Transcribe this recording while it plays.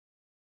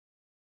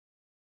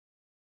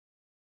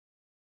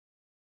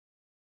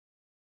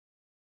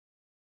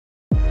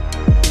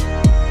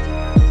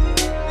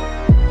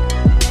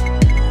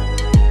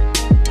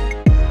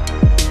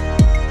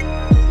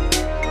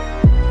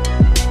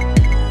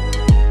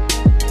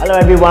Hello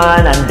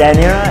everyone, I'm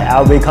Daniel.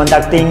 I'll be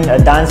conducting a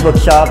dance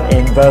workshop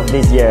in Verve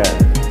this year.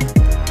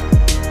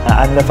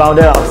 I'm the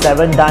founder of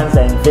 7 Dance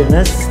and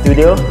Fitness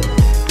Studio.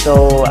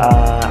 So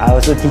I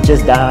also teach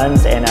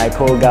dance and I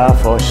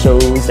choreograph for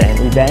shows and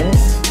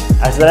events.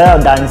 I started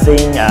out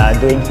dancing,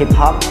 doing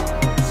hip-hop,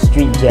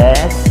 street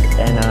jazz,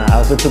 and I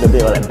also took a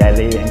bit of like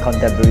ballet and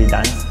contemporary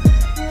dance.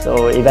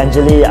 So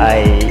eventually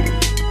I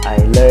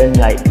learned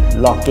like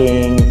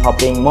locking,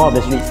 popping, more of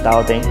the street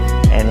style thing,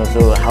 and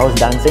also house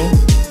dancing,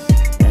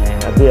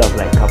 and a bit of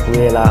like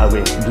capoeira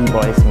with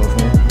b-boys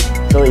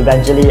movement. So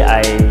eventually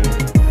I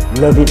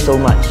love it so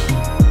much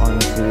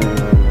onto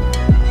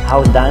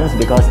house dance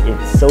because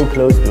it's so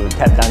close to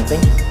tap dancing.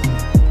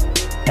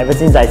 Ever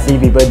since I see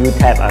people do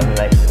tap, I'm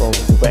like, oh,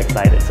 super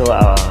excited. So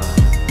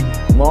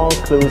more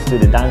close to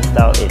the dance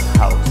style is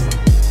house.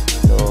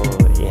 So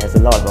it has a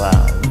lot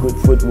of good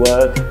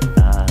footwork,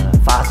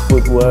 fast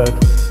footwork,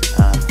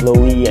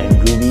 flowy and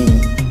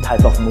groovy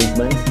type of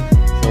movements.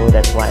 So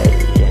that's why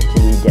it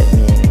actually get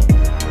me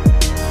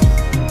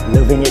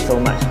loving it so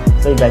much.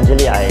 So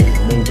eventually I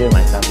majored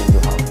myself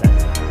into house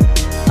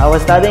dance. I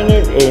was studying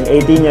it in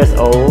 18 years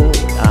old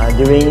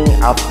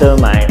after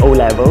my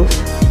O-levels.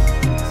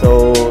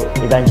 So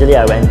eventually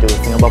I went to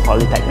Singapore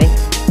Polytechnic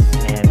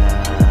and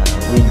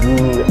we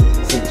grew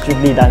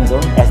strictly dance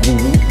zone,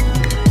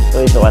 SDZ. So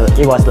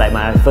it was like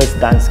my first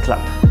dance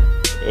club.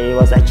 It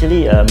was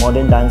actually a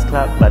modern dance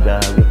club, but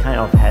we kind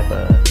of have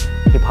a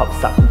hip-hop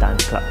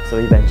sub-dance club. So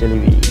eventually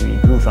we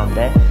grew from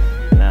there,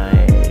 and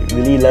I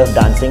really love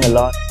dancing a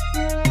lot.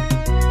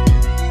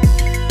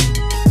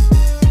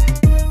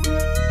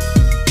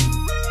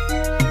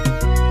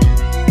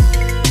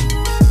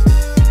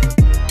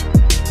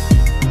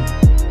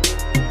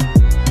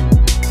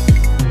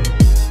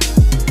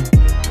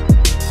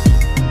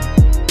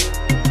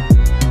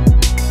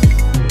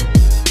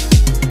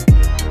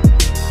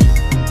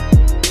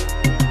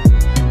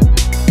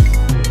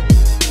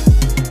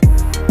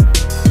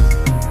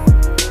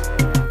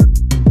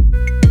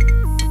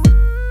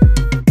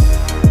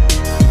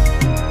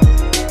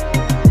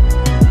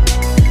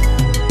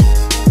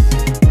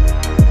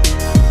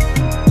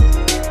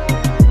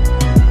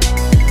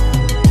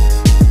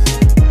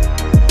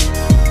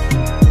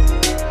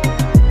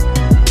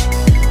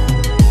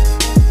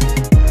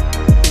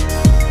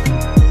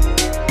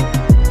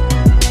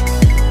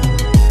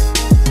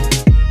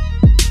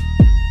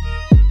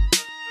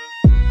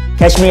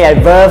 Catch me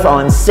at Verve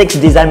on 6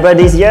 December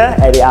this year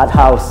at the Art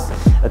House.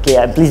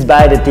 Okay, please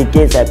buy the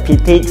tickets at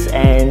PTix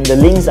and the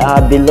links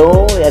are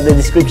below at the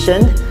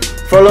description.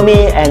 Follow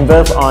me and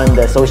Verve on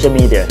the social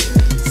media.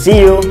 See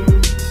you!